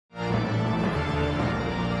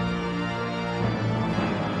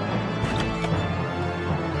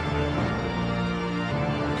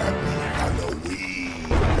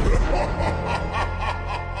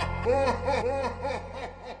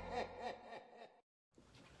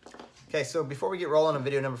Okay, so before we get rolling on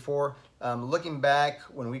video number 4, looking back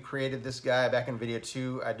when we created this guy back in video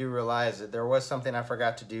 2, I do realize that there was something I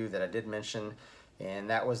forgot to do that I did mention, and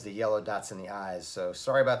that was the yellow dots in the eyes. So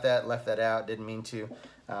sorry about that, left that out, didn't mean to,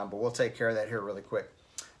 but we'll take care of that here really quick.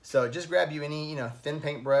 So just grab you any, thin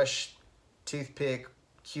paintbrush, toothpick,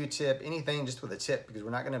 Q-tip, anything just with a tip, because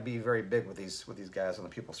we're not going to be very big with these guys on the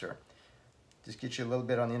pupils here. Just get you a little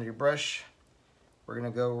bit on the end of your brush. We're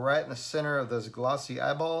going to go right in the center of those glossy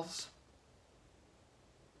eyeballs.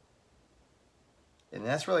 And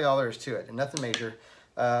that's really all there is to it, and nothing major.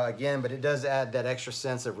 Again, but it does add that extra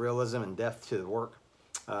sense of realism and depth to the work.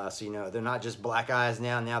 So they're not just black eyes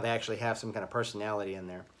now they actually have some kind of personality in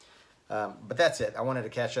there. But that's it. I wanted to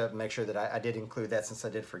catch up and make sure that I did include that since I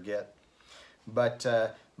did forget. But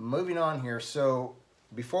moving on here, so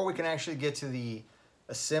before we can actually get to the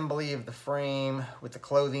assembly of the frame with the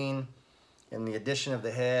clothing and the addition of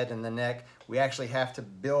the head and the neck, we actually have to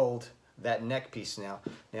build that neck piece now.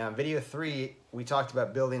 Now in video 3, we talked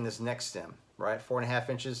about building this neck stem, right? 4.5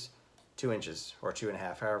 inches, 2 inches, or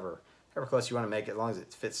 2.5, however close you want to make it, as long as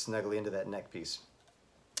it fits snugly into that neck piece.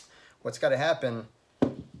 What's got to happen,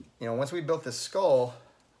 once we built this skull,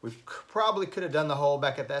 we probably could have done the hole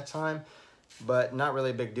back at that time, but not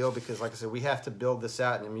really a big deal because, like I said, we have to build this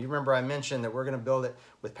out. And you remember I mentioned that we're going to build it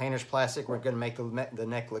with painter's plastic. We're going to make the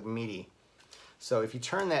neck look meaty. So if you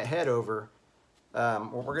turn that head over,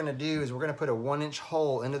 what we're going to do is we're going to put a 1-inch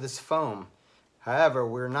hole into this foam. However,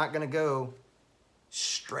 we're not going to go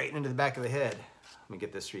straight into the back of the head. Let me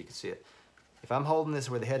get this so you can see it. If I'm holding this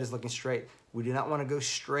where the head is looking straight, we do not want to go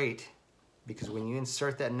straight, because when you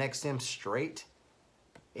insert that neck stem straight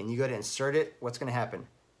and you go to insert it, what's going to happen?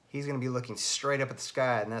 He's going to be looking straight up at the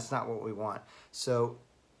sky, and that's not what we want. So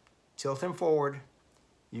tilt him forward.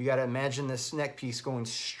 You got to imagine this neck piece going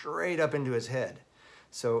straight up into his head.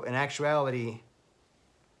 So in actuality,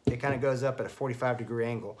 it kind of goes up at a 45-degree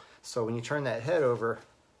angle. So when you turn that head over,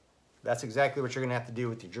 that's exactly what you're going to have to do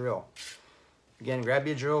with your drill. Again, grab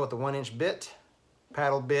your drill with a 1-inch bit,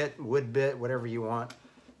 paddle bit, wood bit, whatever you want.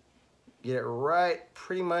 Get it right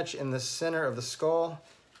pretty much in the center of the skull.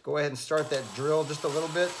 Go ahead and start that drill just a little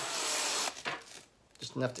bit,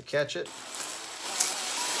 just enough to catch it.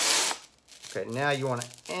 Okay, now you want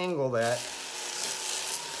to angle that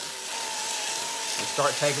and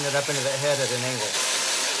start taking it up into the head at an angle.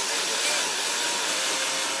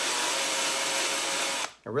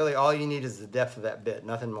 And really all you need is the depth of that bit,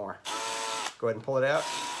 nothing more. Go ahead and pull it out.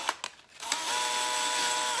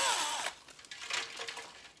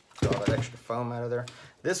 Get all that extra foam out of there.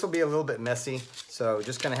 This will be a little bit messy, so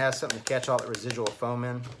just kind of have something to catch all that residual foam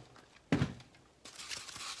in.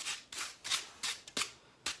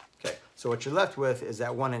 Okay, so what you're left with is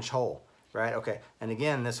that 1-inch hole, right? Okay, and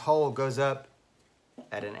again, this hole goes up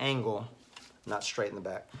at an angle, not straight in the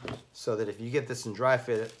back, so that if you get this and dry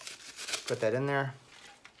fit it, put that in there.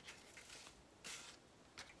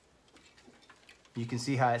 You can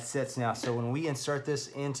see how it sits now. So when we insert this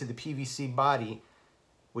into the PVC body,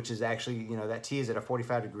 which is actually, that T is at a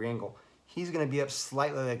 45-degree angle, he's going to be up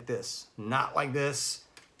slightly like this. Not like this,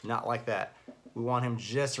 not like that. We want him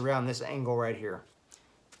just around this angle right here.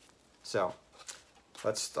 So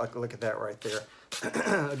let's look at that right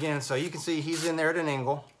there. Again, so you can see he's in there at an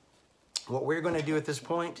angle. What we're going to do at this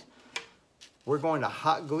point, we're going to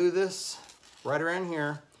hot glue this right around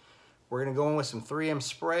here. We're going to go in with some 3M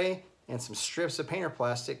spray and some strips of painter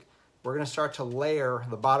plastic. We're going to start to layer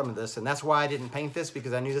the bottom of this, and that's why I didn't paint this,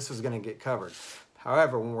 because I knew this was going to get covered.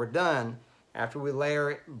 However, when we're done, after we layer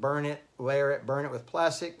it, burn it with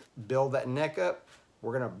plastic, build that neck up,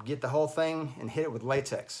 we're going to get the whole thing and hit it with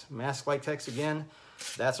latex. Mask latex again,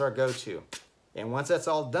 that's our go-to. And once that's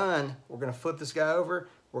all done, we're going to flip this guy over.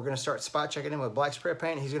 We're going to start spot checking him with black spray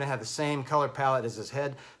paint. He's going to have the same color palette as his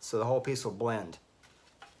head, so the whole piece will blend.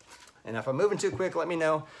 And if I'm moving too quick, let me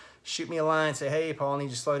know. Shoot me a line, say, hey, Paul, I need you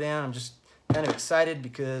to slow down. I'm just kind of excited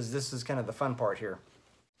because this is kind of the fun part here.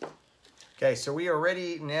 Okay, so we are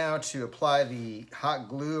ready now to apply the hot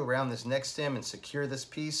glue around this neck stem and secure this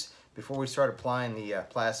piece before we start applying the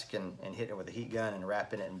plastic and hitting it with a heat gun and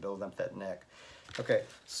wrapping it and building up that neck. Okay,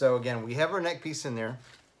 so again, we have our neck piece in there.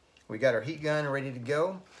 We got our heat gun ready to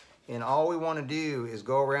go. And all we want to do is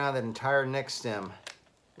go around that entire neck stem.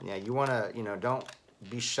 Yeah, you want to, don't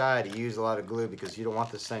be shy to use a lot of glue because you don't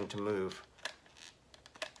want this thing to move.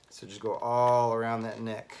 So just go all around that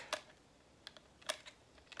neck.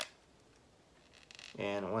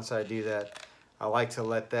 And once I do that, I like to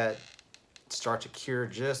let that start to cure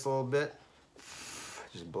just a little bit.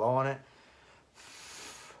 Just blow on it.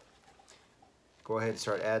 Go ahead and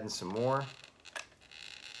start adding some more.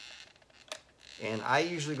 And I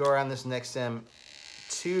usually go around this neck stem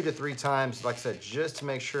 2 to 3 times, like I said, just to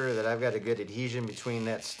make sure that I've got a good adhesion between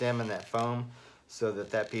that stem and that foam so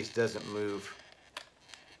that that piece doesn't move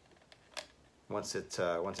once it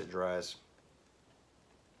dries.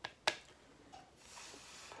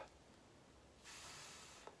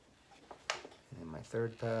 And my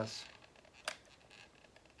third pass.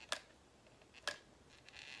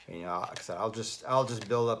 And, you know, like I said, I'll just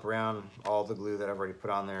build up around all the glue that I've already put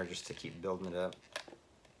on there just to keep building it up.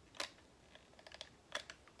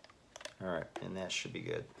 All right, and that should be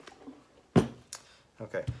good.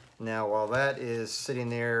 Okay, now while that is sitting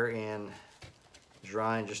there and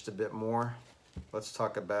drying just a bit more, let's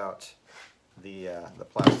talk about the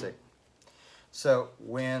plastic. So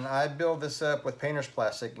when I build this up with painter's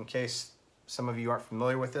plastic, in case some of you aren't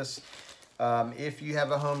familiar with this, if you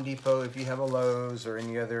have a Home Depot, if you have a Lowe's or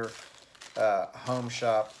any other home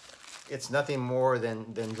shop, it's nothing more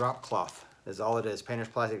than drop cloth, is all it is, painter's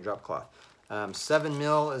plastic drop cloth. 7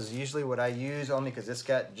 mil is usually what I use, only because it's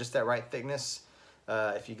got just that right thickness.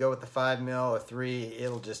 If you go with the 5 mil or 3,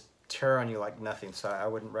 it'll just tear on you like nothing, so I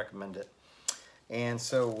wouldn't recommend it. And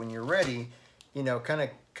so when you're ready, you know, kind of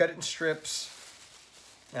cut it in strips.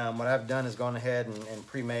 What I've done is gone ahead and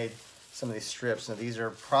pre-made some of these strips. Now these are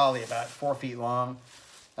probably about 4 feet long,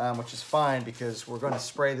 which is fine because we're going to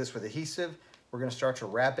spray this with adhesive. We're going to start to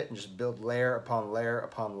wrap it and just build layer upon layer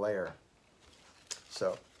upon layer.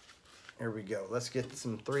 So here we go. Let's get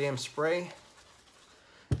some 3M spray.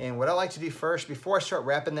 And what I like to do first, before I start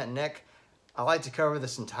wrapping that neck, I like to cover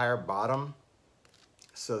this entire bottom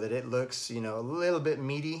so that it looks, you know, a little bit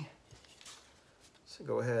meaty. So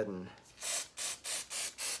go ahead and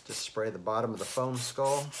just spray the bottom of the foam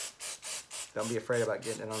skull. Don't be afraid about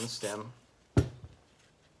getting it on the stem.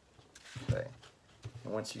 Okay.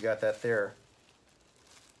 And once you got that there,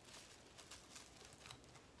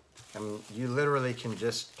 I mean, you literally can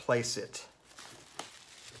just place it.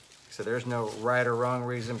 So there's no right or wrong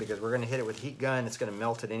reason because we're going to hit it with a heat gun. It's going to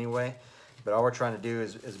melt it anyway. But all we're trying to do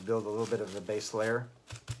is build a little bit of the base layer.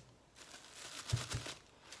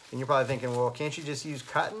 And you're probably thinking, well, can't you just use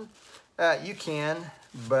cotton? You can,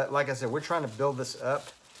 but like I said, we're trying to build this up.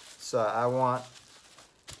 So I want,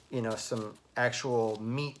 you know, some actual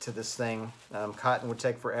meat to this thing. Cotton would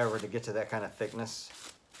take forever to get to that kind of thickness.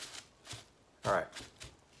 All right.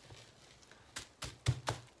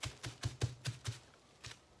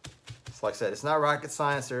 So like I said, it's not rocket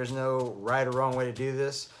science. There is no right or wrong way to do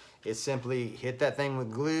this. It's simply hit that thing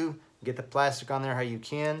with glue, get the plastic on there how you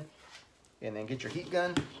can, and then get your heat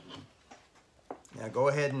gun. Now go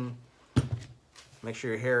ahead and make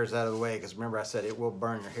sure your hair is out of the way, because remember I said it will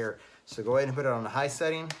burn your hair. So go ahead and put it on the high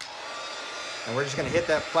setting, and we're just going to hit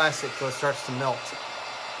that plastic till it starts to melt.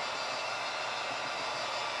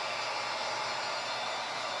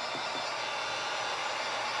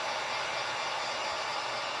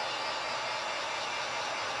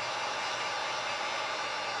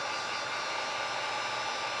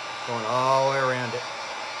 Going all the way around it.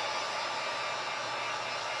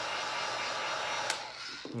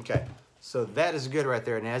 Okay, so that is good right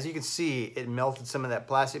there. And as you can see, it melted some of that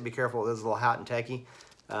plastic. Be careful, it is a little hot and tacky,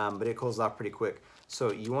 but it cools off pretty quick.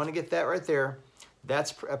 So you want to get that right there.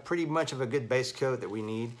 That's pretty much of a good base coat that we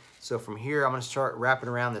need. So from here, I'm going to start wrapping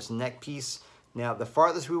around this neck piece. Now, the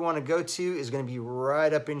farthest we want to go to is going to be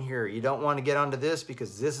right up in here. You don't want to get onto this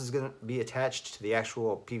because this is going to be attached to the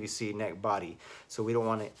actual PVC neck body. So we don't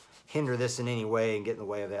want to hinder this in any way and get in the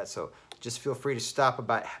way of that. So just feel free to stop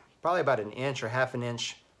probably about an inch or half an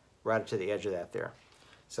inch right up to the edge of that there.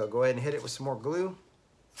 So go ahead and hit it with some more glue.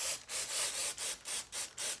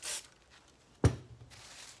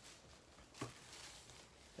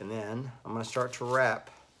 And then I'm going to start to wrap.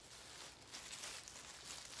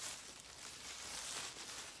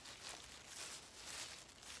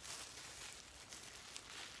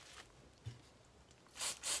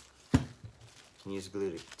 And use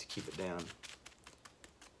glue to keep it down.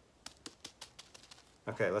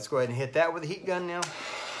 Okay, let's go ahead and hit that with a heat gun now.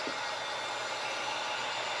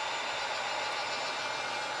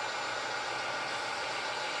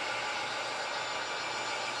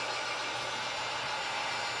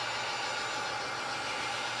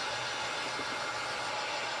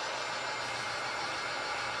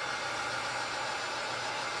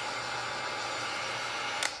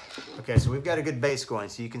 Okay, so we've got a good base going,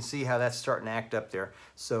 so you can see how that's starting to act up there.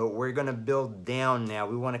 So we're going to build down now.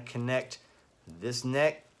 We want to connect this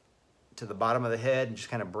neck to the bottom of the head and just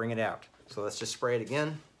kind of bring it out. So let's just spray it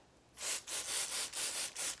again.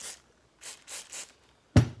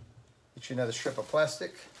 Get you another strip of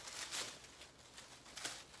plastic.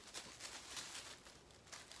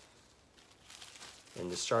 And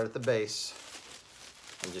just start at the base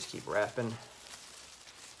and just keep wrapping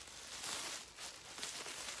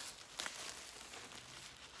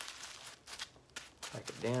Back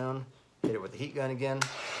it down, hit it with the heat gun again.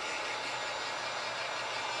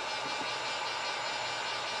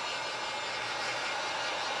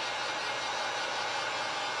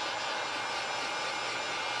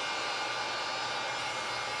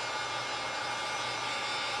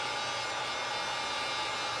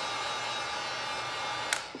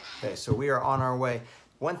 Okay, so we are on our way.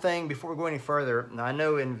 One thing before we go any further, now I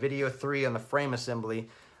know in video 3 on the frame assembly,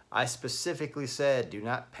 I specifically said do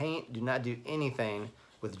not paint, do not do anything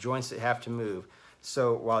with joints that have to move.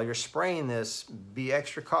 So while you're spraying this, be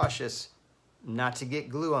extra cautious not to get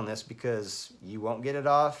glue on this because you won't get it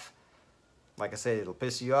off. Like I said, it'll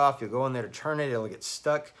piss you off. You'll go in there to turn it, it'll get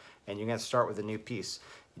stuck, and you're gonna start with a new piece.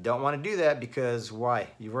 You don't want to do that because why?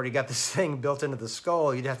 You've already got this thing built into the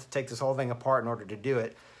skull. You'd have to take this whole thing apart in order to do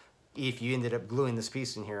it if you ended up gluing this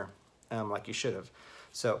piece in here like you should have.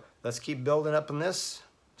 So let's keep building up on this.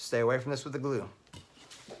 Stay away from this with the glue.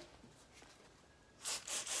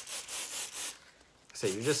 So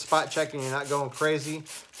you're just spot checking, you're not going crazy,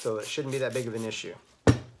 so it shouldn't be that big of an issue.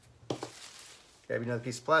 Grab another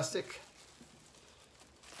piece of plastic.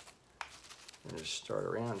 And just start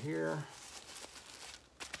around here.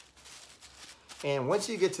 And once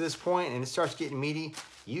you get to this point and it starts getting meaty,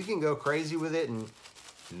 you can go crazy with it and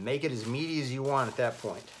make it as meaty as you want at that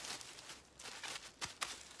point.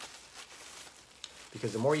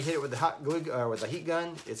 Because the more you hit it with the hot glue with the heat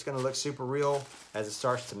gun, it's going to look super real as it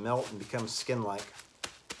starts to melt and become skin-like.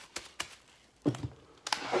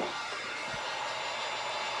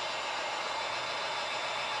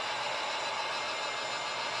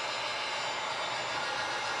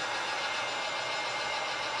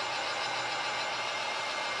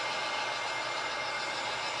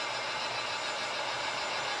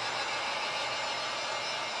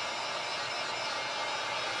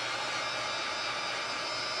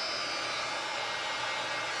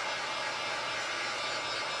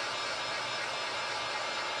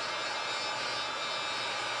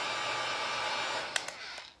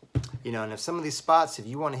 You know, and if some of these spots, if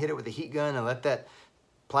you want to hit it with a heat gun and let that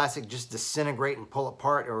plastic just disintegrate and pull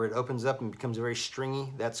apart, or it opens up and becomes very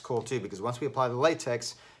stringy, that's cool too, because once we apply the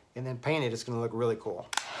latex and then paint it, it's going to look really cool.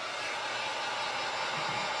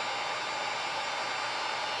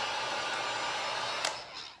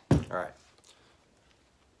 All right.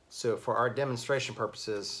 So for our demonstration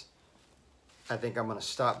purposes, I think I'm going to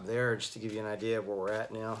stop there just to give you an idea of where we're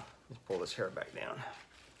at now. Let's pull this hair back down.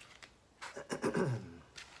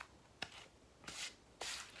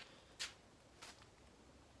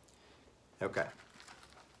 Okay.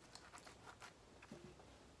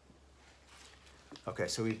 Okay,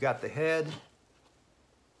 so we've got the head.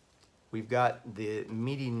 We've got the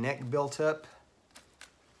meaty neck built up.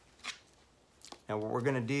 Now what we're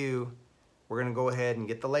gonna do, we're gonna go ahead and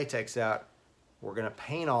get the latex out. We're gonna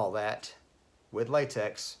paint all that with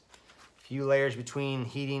latex. A few layers between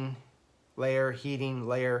heating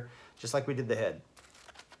layer, just like we did the head.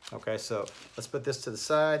 Okay, so let's put this to the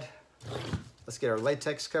side. Let's get our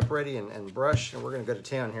latex cup ready and brush, and we're gonna go to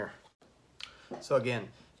town here. So again,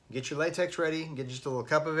 get your latex ready, get just a little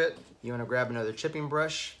cup of it. You wanna grab another chipping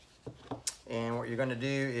brush, and what you're gonna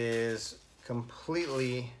do is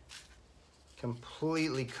completely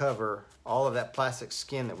cover all of that plastic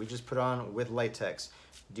skin that we just put on with latex.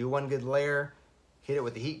 Do one good layer, hit it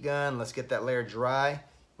with the heat gun, let's get that layer dry.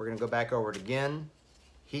 We're gonna go back over it again,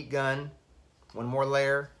 heat gun, one more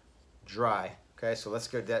layer, dry. Okay, so let's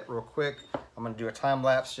go to that real quick. I'm gonna do a time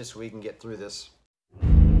lapse just so we can get through this.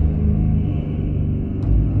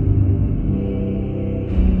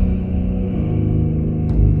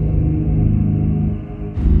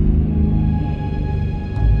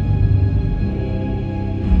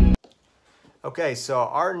 Okay, so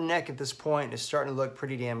our neck at this point is starting to look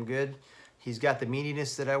pretty damn good. He's got the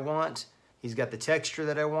meatiness that I want. He's got the texture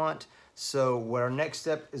that I want. So what our next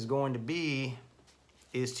step is going to be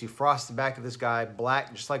is to frost the back of this guy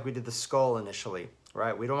black, just like we did the skull initially,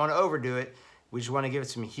 right? We don't want to overdo it. We just want to give it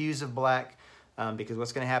some hues of black because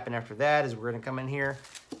what's going to happen after that is we're going to come in here,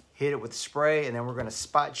 hit it with spray, and then we're going to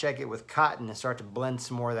spot check it with cotton and start to blend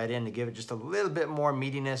some more of that in to give it just a little bit more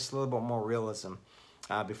meatiness, a little bit more realism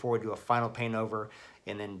before we do a final paint over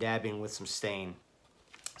and then dabbing with some stain.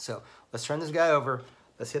 So let's turn this guy over.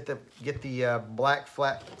 Let's get the black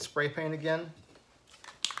flat spray paint again.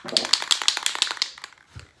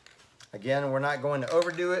 Again, we're not going to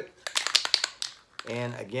overdo it.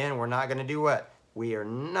 And again, we're not going to do what? We are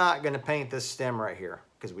not going to paint this stem right here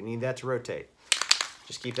because we need that to rotate.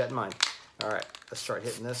 Just keep that in mind. All right, let's start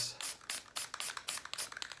hitting this.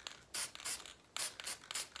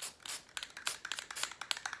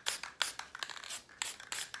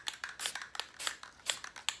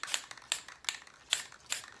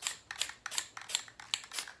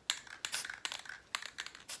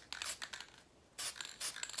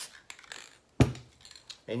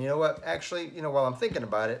 And you know what? Actually, you know, while I'm thinking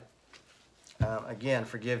about it, again,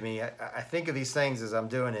 forgive me. I think of these things as I'm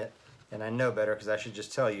doing it, and I know better because I should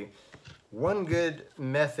just tell you. One good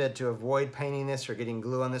method to avoid painting this or getting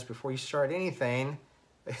glue on this before you start anything,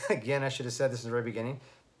 again, I should have said this in the very beginning.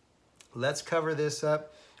 Let's cover this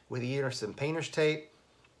up with either some painter's tape,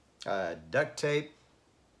 duct tape,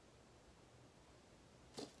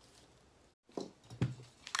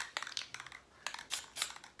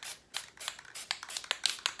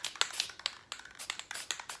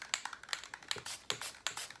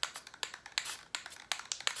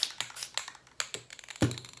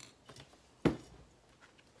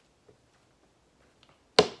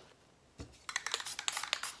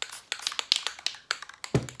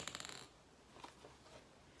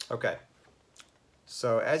 okay,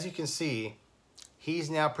 so as you can see, he's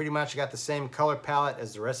now pretty much got the same color palette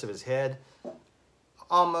as the rest of his head.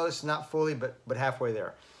 Almost, not fully, but halfway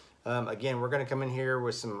there. Again, we're gonna come in here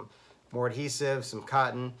with some more adhesive, some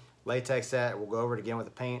cotton, latex that. We'll go over it again with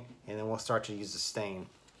the paint, and then we'll start to use the stain.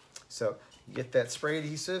 So get that spray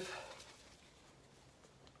adhesive.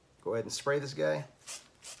 Go ahead and spray this guy.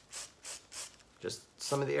 Just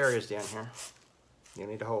some of the areas down here. You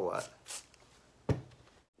don't need a whole lot.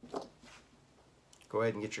 Go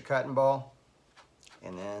ahead and get your cotton ball,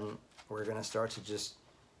 and then we're gonna start to just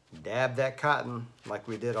dab that cotton like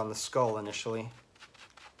we did on the skull initially.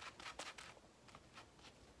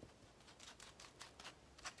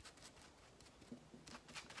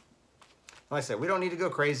 Like I said, we don't need to go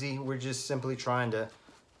crazy. We're just simply trying to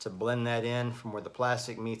blend that in from where the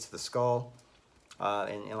plastic meets the skull.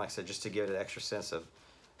 And like I said, just to give it an extra sense of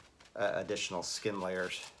additional skin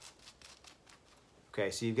layers. Okay,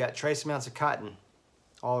 so you've got trace amounts of cotton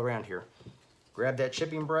all around here. Grab that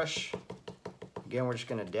chipping brush. Again, we're just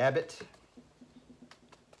gonna dab it.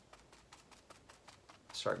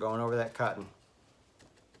 Start going over that cotton.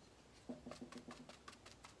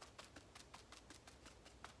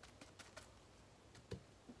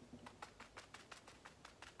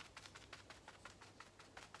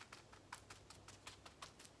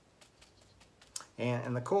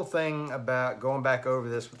 And the cool thing about going back over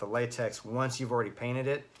this with the latex once you've already painted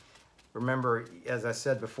it, remember, as I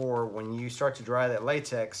said before, when you start to dry that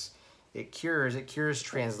latex, it cures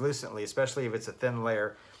translucently, especially if it's a thin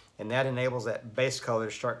layer, and that enables that base color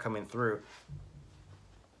to start coming through.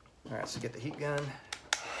 All right, so get the heat gun.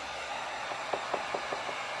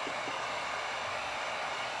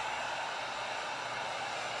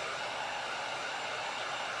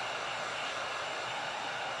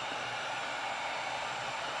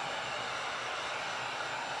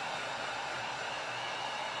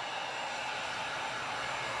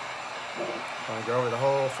 I'm gonna go over the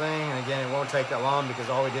whole thing, and again, it won't take that long because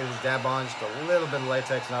all we did was dab on just a little bit of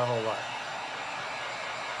latex, not a whole lot.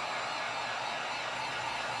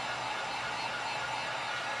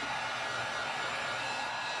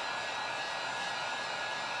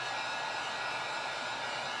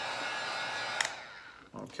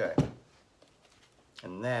 Okay,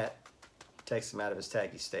 and that takes him out of his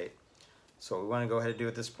tacky state. So what we want to go ahead and do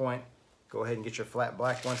at this point, go ahead and get your flat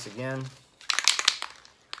black once again.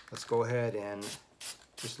 Let's go ahead and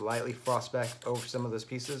just lightly frost back over some of those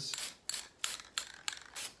pieces.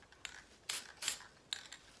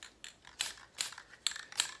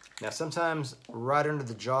 Now sometimes right under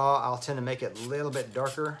the jaw, I'll tend to make it a little bit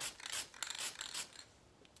darker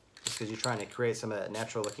just because you're trying to create some of that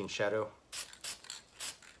natural looking shadow.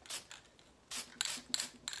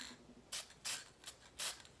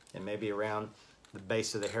 And maybe around the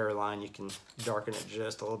base of the hairline, you can darken it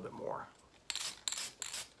just a little bit more.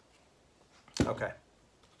 Okay,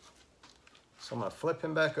 so I'm gonna flip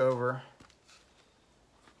him back over,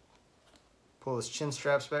 pull his chin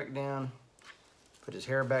straps back down, put his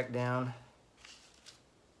hair back down.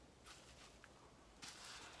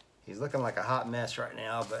 He's looking like a hot mess right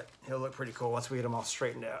now, but he'll look pretty cool once we get him all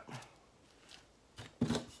straightened out.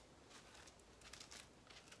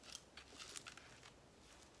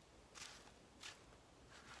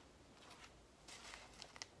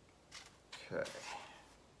 Okay.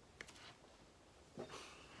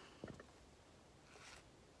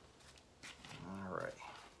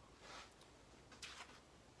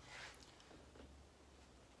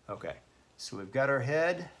 Okay, so we've got our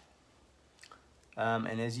head,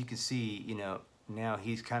 and as you can see, you know, now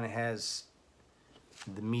he's kind of has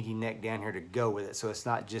the meaty neck down here to go with it, so it's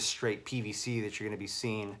not just straight PVC that you're going to be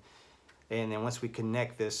seeing. And then once we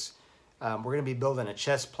connect this, we're going to be building a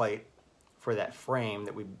chest plate for that frame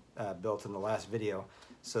that we built in the last video,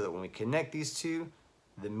 so that when we connect these two,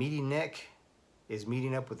 the meaty neck is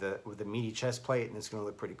meeting up with the meaty chest plate, and it's going to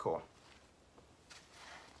look pretty cool.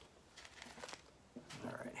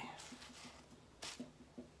 All right.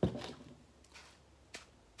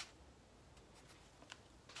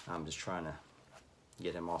 I'm just trying to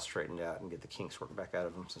get him all straightened out and get the kinks worked back out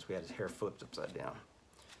of him since we had his hair flipped upside down.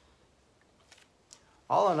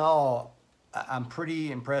 All in all, I'm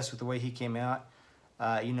pretty impressed with the way he came out.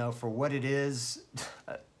 You know, for what it is,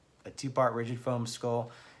 a 2-part rigid foam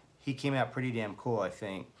skull, he came out pretty damn cool, I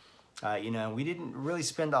think. You know, we didn't really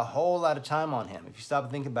spend a whole lot of time on him. If you stop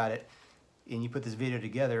and think about it, and you put this video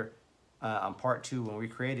together on part 2 when we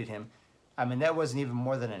created him, I mean, that wasn't even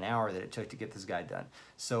more than an hour that it took to get this guy done.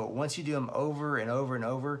 So once you do them over and over and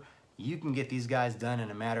over, you can get these guys done in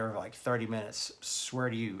a matter of like 30 minutes. Swear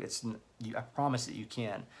to you, I promise that you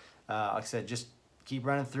can. Like I said, just keep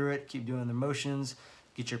running through it, keep doing the motions,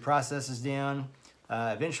 get your processes down.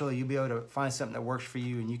 Eventually you'll be able to find something that works for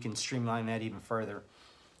you and you can streamline that even further.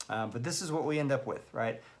 But this is what we end up with,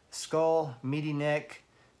 right? Skull, meaty neck.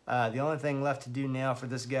 The only thing left to do now for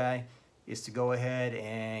this guy is to go ahead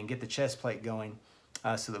and get the chest plate going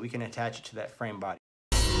so that we can attach it to that frame body.